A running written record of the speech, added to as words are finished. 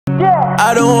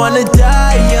I don't wanna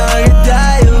die young or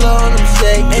die alone. I'm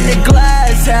shaking in the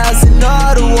glass house and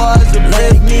all the walls would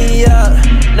lift me up.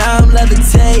 Now I'm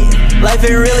levitating. Life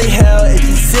ain't really hell, it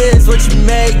just is what you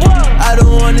make. I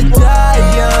don't wanna die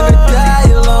young or die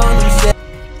alone. I'm shaking.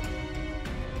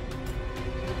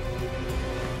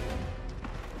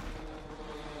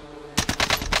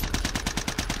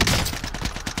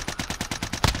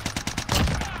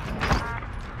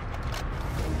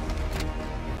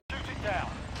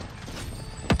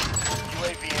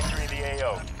 UAV entering the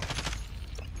AO.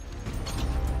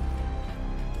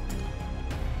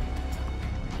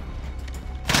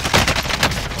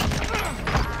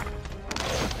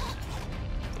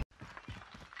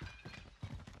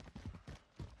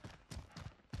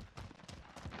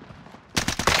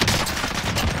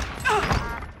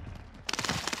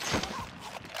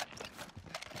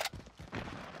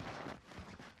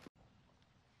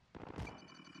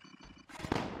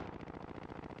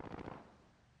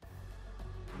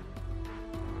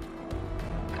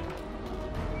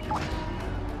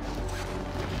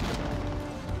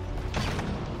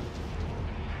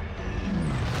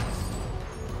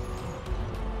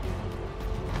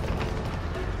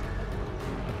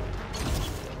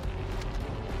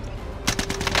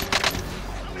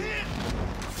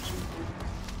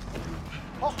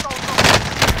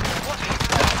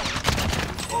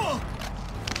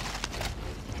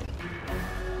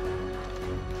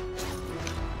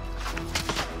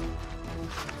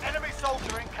 Enemy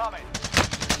soldier incoming.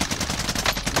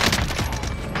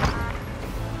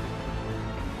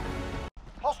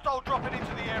 Hostile dropping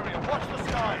into the area. Watch the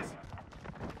skies.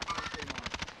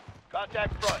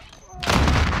 Contact front.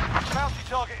 Bounty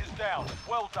target is down.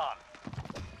 Well done.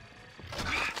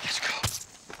 Let's go.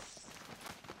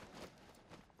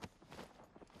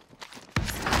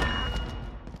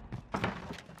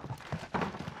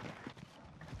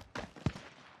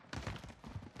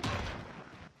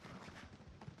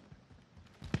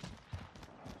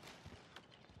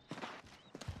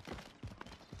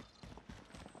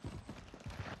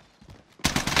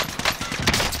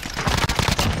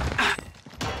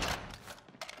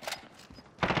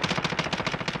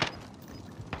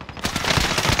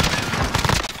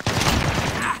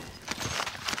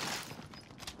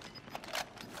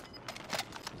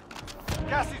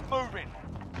 Gas is moving.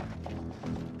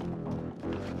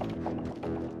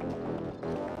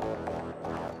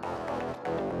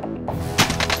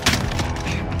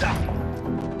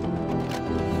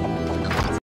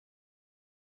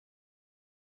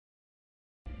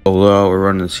 Loadout, we're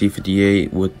running the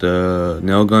C58 with the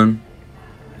nail gun,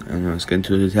 and let's get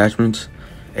into the attachments.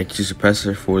 XG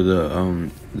suppressor for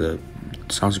the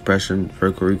sound suppression,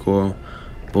 vertical recoil,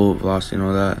 bullet velocity, and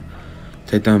all that.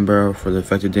 Takedown barrel for the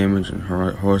effective damage, and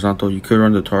horizontal. You could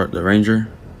run the Ranger,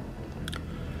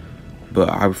 but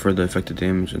I prefer the effective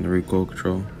damage and the recoil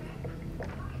control.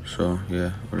 So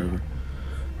yeah, whatever.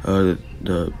 I don't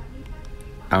know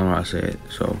how to say it.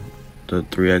 So the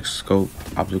 3x scope,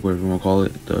 optic, whatever you want to call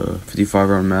it. The 55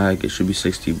 round mag, it should be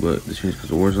 60, but this changed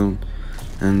because of Warzone.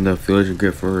 And the field agent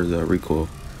grip for the recoil.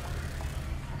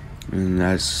 And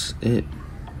that's it.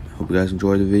 Hope you guys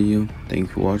enjoyed the video. Thank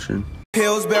you for watching.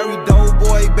 Pillsbury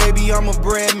Doughboy, baby, I'm a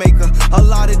bread maker. A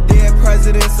lot of dead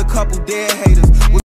presidents, a couple dead haters.